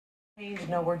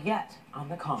No word yet on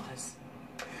the cause.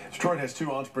 Detroit has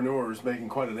two entrepreneurs making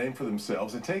quite a name for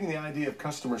themselves and taking the idea of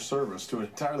customer service to an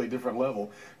entirely different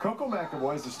level. Coco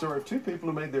McAvoy is the story of two people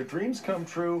who made their dreams come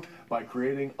true by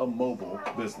creating a mobile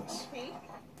business.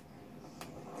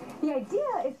 The idea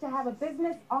is to have a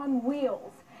business on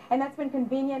wheels, and that's been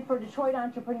convenient for Detroit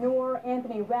entrepreneur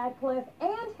Anthony Radcliffe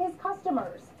and his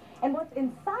customers. And what's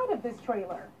inside of this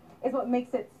trailer is what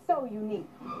makes it so unique.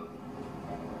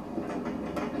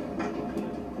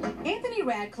 Anthony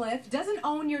Radcliffe doesn't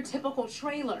own your typical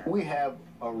trailer. We have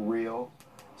a real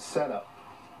setup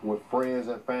with friends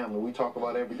and family. We talk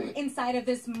about everything. Inside of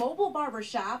this mobile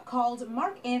barbershop called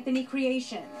Mark Anthony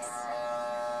Creations.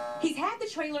 He's had the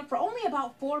trailer for only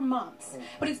about 4 months,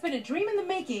 but it's been a dream in the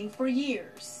making for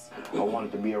years. I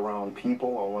wanted to be around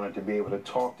people. I wanted to be able to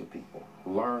talk to people,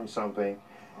 learn something,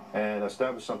 and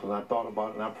establish something. I thought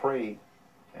about it and I prayed.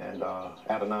 And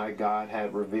Adonai, God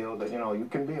had revealed that, you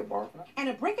can be a barber. And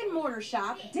a brick-and-mortar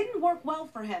shop didn't work well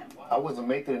for him. I wasn't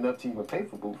making enough to even pay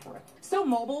for booth rent. So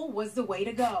mobile was the way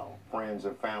to go. Friends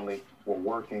and family were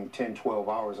working 10, 12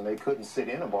 hours, and they couldn't sit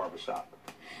in a barbershop.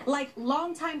 Like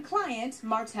longtime client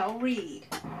Martell Reed.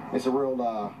 It's a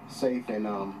real safe and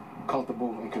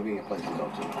comfortable and convenient place to go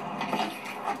to.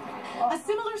 A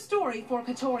similar story for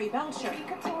Katori Belcher.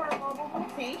 Couture Mobile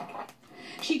Boutique.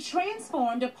 She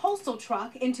transformed a postal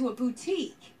truck into a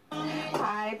boutique.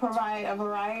 I provide a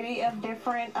variety of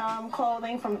different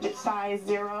clothing from size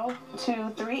 0 to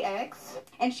 3X.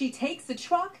 And she takes the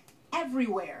truck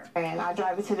everywhere. And I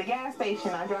drive it to the gas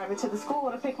station. I drive it to the school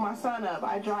to pick my son up.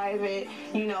 I drive it,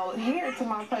 here to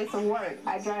my place of work.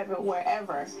 I drive it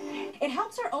wherever. It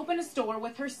helps her open a store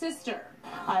with her sister.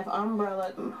 I've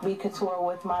umbrellaed Be Couture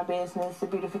with my business, the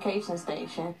beautification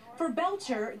station. For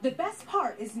Belcher, the best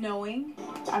part is knowing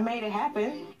I made it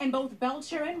happen. And both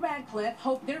Belcher and Radcliffe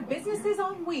hope their businesses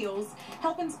on wheels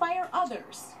help inspire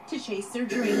others to chase their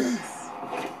dreams.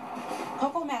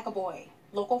 Coco McAvoy,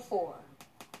 Local 4.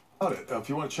 If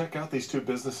you want to check out these two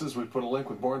businesses, we put a link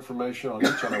with more information on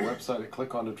each on our website at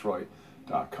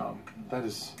clickondetroit.com. That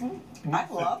is... I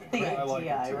love the idea. I like it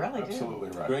too. I really do. Absolutely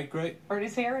right. Great.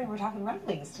 Bertie's here, and we're talking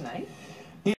rumblings tonight.